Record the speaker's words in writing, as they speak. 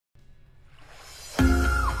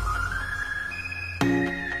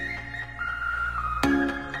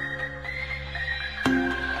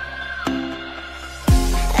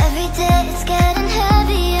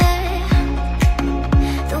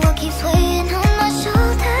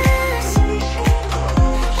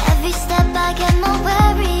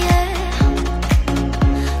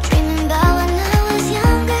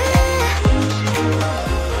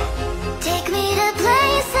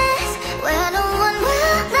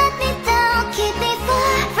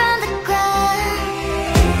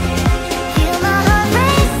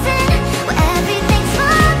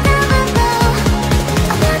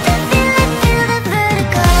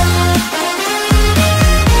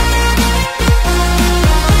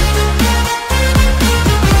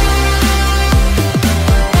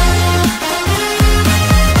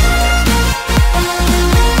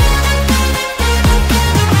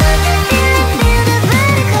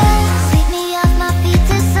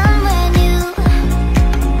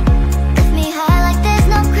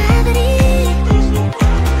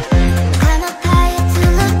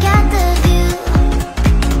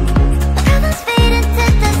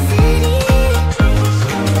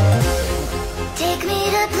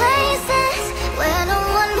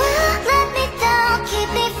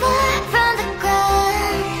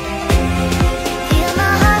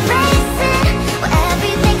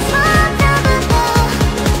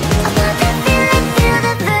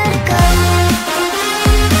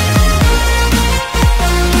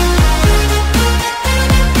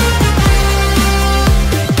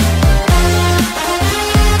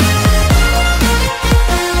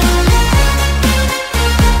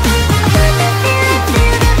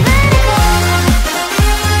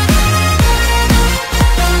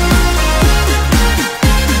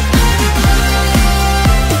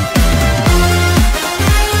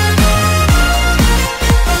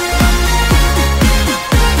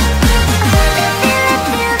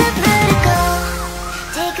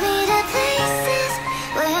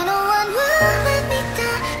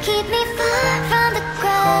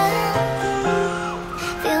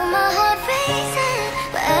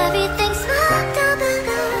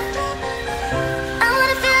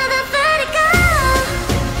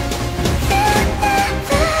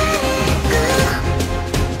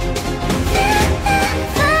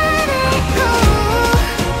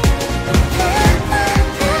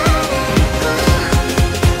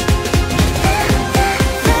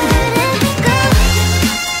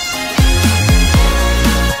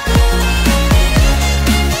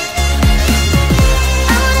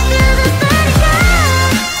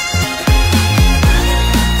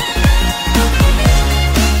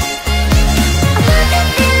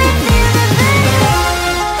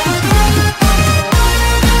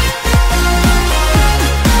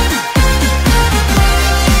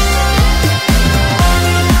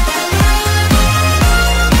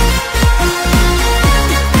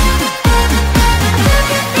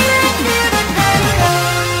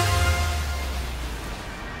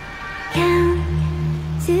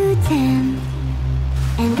to 10,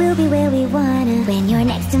 and we'll be where we wanna. When you're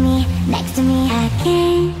next to me, I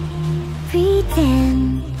can't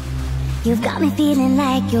pretend. You've got me feeling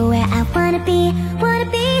like you're where I wanna be.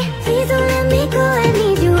 Please don't let me go, I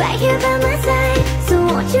need you right here by my side. So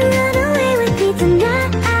won't you run away with me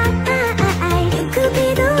tonight?